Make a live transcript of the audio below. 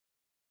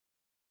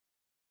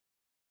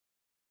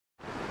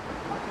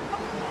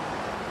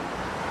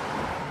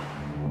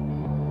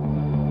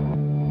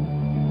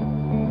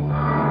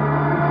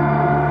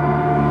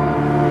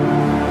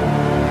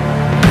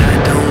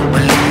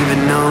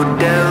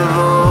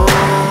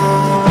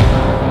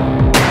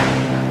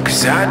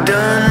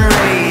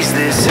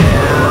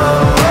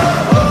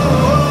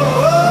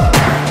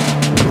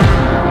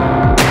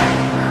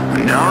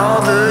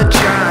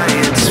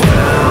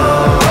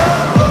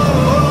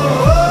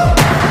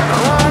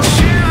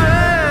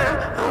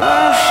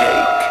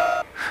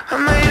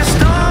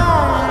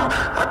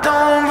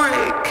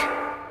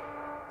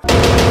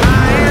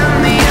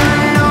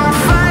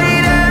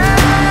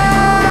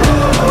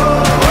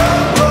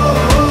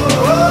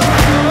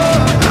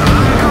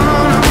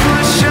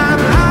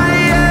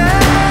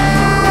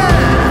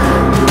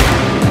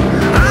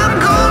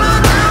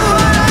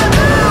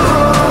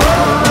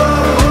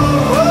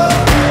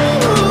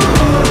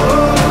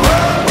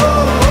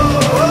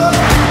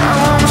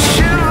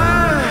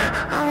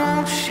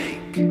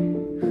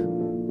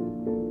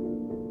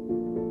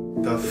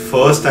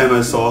first time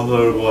I saw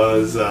her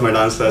was my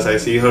dance class. I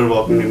see her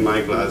walking in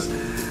my class.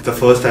 The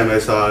first time I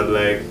saw her,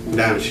 like,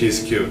 damn,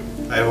 she's cute.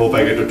 I hope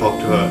I get to talk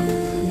to her.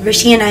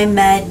 Rishi and I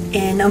met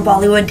in a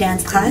Bollywood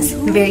dance class,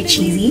 very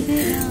cheesy.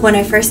 When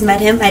I first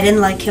met him, I didn't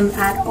like him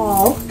at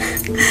all.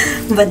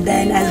 But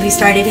then as we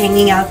started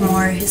hanging out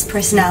more, his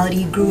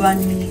personality grew on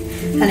me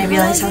and I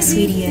realized how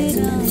sweet he is,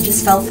 and then I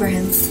just fell for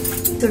him.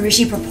 So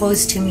Rishi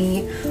proposed to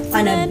me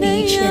on a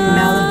beach in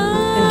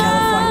Malibu in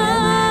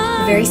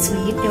California. Very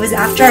sweet. It was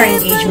after our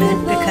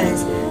engagement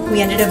because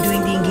we ended up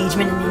doing the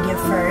engagement in India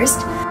first.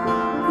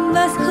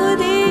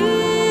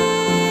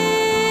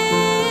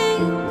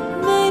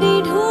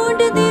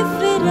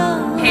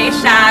 Hey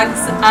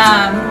Shags,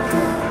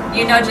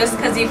 you know, just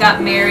because you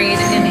got married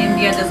in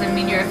India doesn't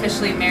mean you're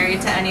officially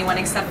married to anyone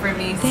except for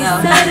me, so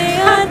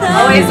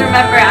always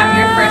remember I'm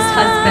your first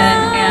husband,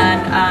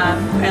 and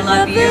I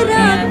love you,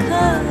 and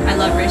I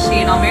love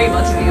Rishi, and I'll marry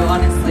both of you,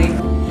 honestly.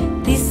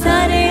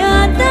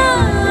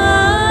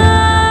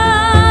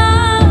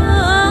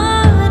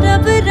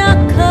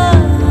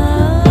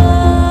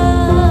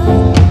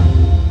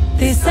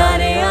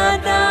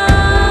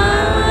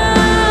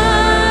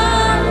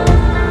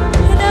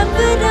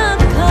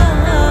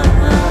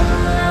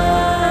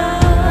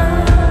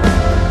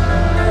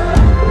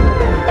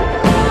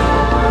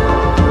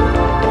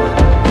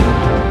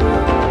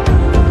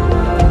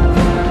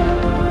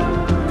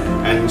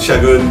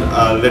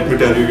 Shagun, let me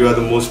tell you, you are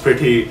the most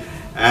pretty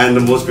and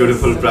the most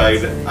beautiful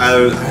bride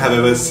I have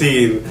ever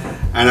seen,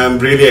 and I'm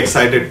really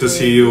excited to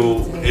see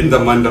you in the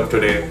mandap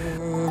today.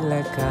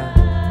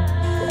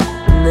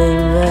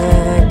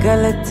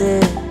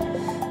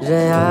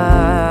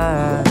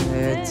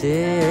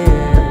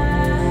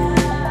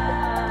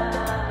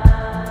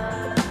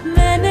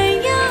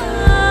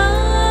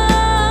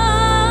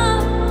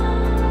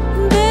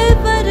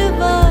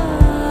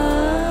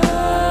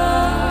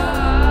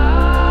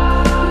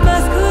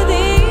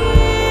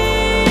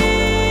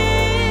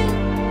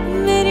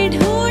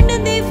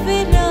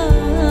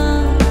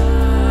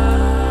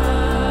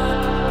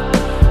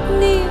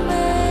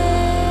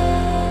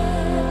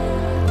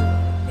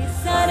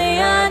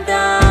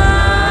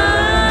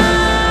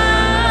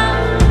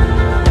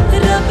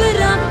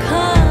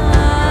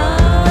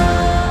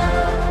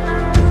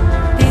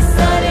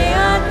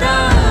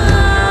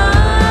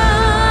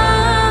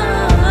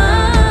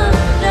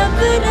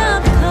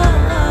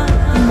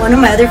 One of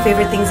my other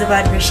favorite things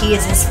about Rishi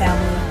is his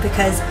family,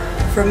 because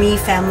for me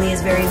family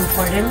is very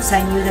important, so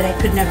I knew that I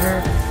could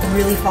never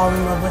really fall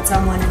in love with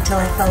someone until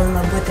I fell in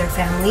love with their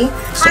family.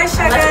 Hi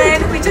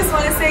Shagun, we just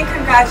want to say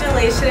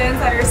congratulations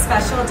on your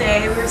special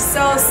day. We're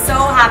so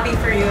happy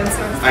for you and so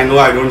excited. I know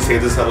I don't say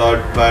this a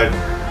lot, but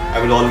I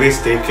will always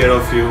take care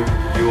of you.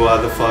 You are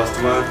the first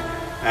one,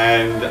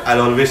 and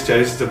I'll always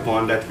cherish the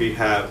bond that we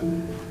have.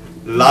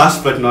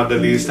 Last but not the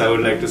least, I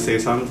would like to say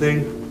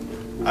something.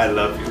 I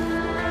love you.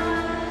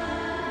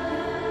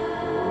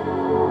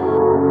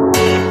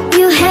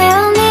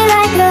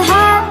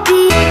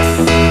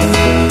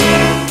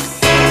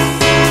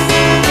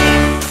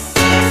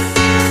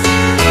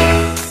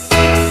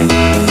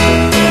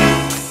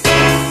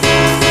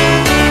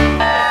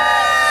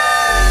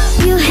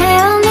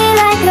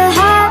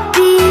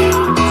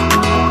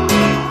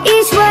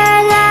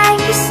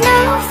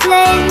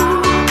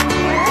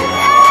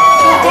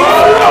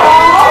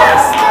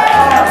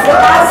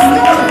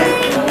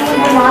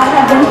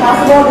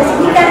 This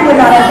weekend would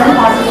not have been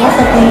possible,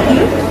 so thank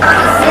you.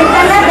 We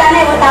couldn't have done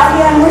it without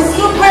you, and we're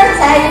super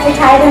excited to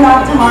try it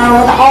off tomorrow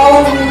with all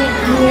of you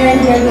near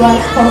and dear to us,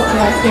 close to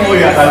us here. Oh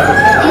yeah, that's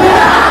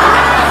it.